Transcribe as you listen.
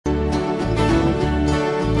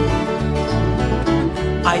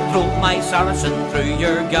I drove my Saracen through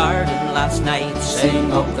your garden last night.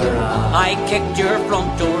 Sing up the ride. I kicked your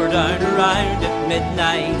front door down around at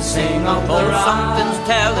midnight. Sing up the ride. Something's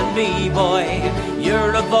telling me, boy,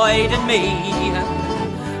 you're avoiding me.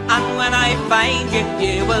 And when I find you,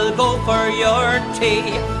 you will go for your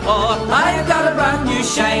tea. Oh, I've got a brand new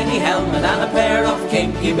shiny helmet and a pair of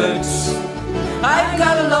kinky boots. I've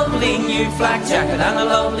got a lovely new flak jacket and a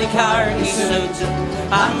lovely khaki suit.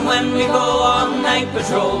 And when we go on night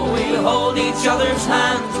patrol, we'll hold each other's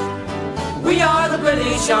hands. We are the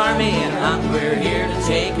British Army and we're here to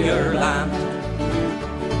take your land.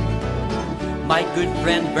 My good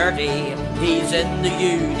friend Bertie, he's in the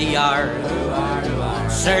UDR.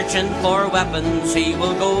 Searching for weapons, he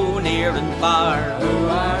will go near and far.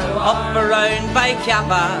 Up around by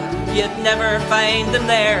Kappa, you'd never find him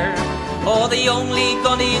there. Oh, the only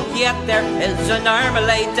gun he'd get there is an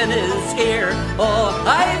Armalite in his ear. Oh,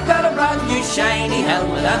 I've got a brand new shiny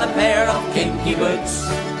helmet and a pair of kinky boots.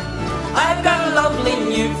 I've got a lovely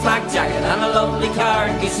new flak jacket and a lovely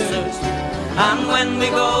khaki suit. And when we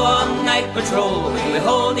go on night patrol, we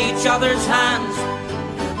hold each other's hands.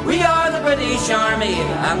 We are the British Army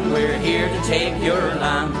and we're here to take your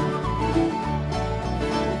land.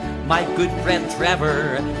 My good friend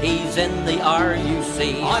Trevor, he's in the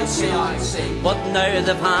RUC. I see. But now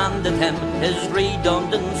they've handed him his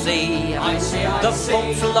redundancy. I see. The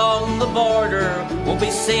folks along the border won't be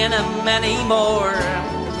seeing him anymore.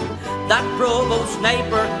 That provost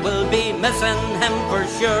sniper will be missing him for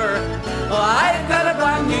sure. Oh, I've got a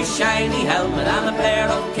brand new shiny helmet and a pair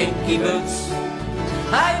of kinky boots.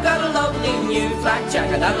 I've got a lovely new flak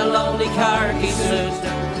jacket and a lovely khaki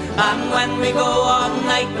suit. And when we go on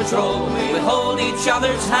night patrol, we hold each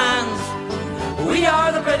other's hands. We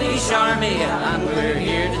are the British Army and we're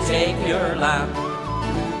here to take your land.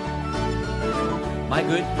 My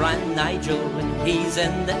good friend Nigel, he's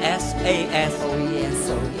in the SAS. Oh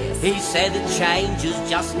yes. He said the change is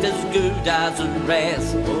just as good as the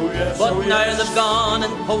rest. Oh yes. But now they've gone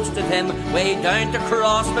and posted him way down to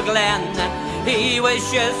Crossmaglen. He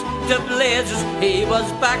wishes to blazes he was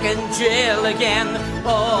back in jail again.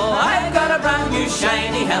 Oh, I've got a brand new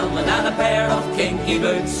shiny helmet and a pair of kinky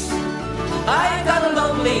boots. I've got a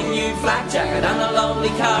lovely new flak jacket and a lovely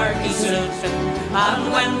khaki suit.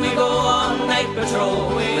 And when we go on night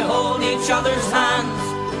patrol, we hold each other's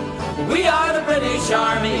hands. We are the British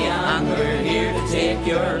Army and we're here to take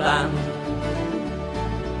your land.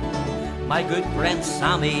 My good friend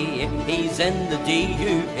Sammy, he's in the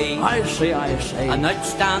DUP. I see. An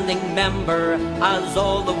outstanding member, as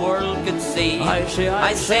all the world could see.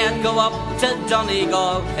 I said, go up to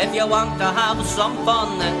Donegal if you want to have some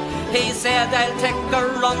fun. He said, I'll take a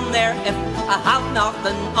run there if I have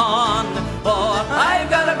nothing on. Oh, I've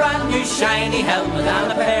got a brand new shiny helmet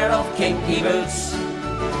and a pair of kinky boots.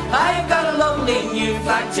 I've got a lovely new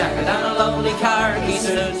flak jacket and a lovely khaki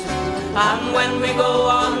suit. And when we go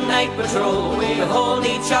on night patrol, we hold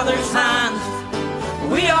each other's hands.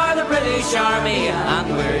 We are the British Army and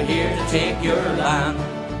we're here to take your land.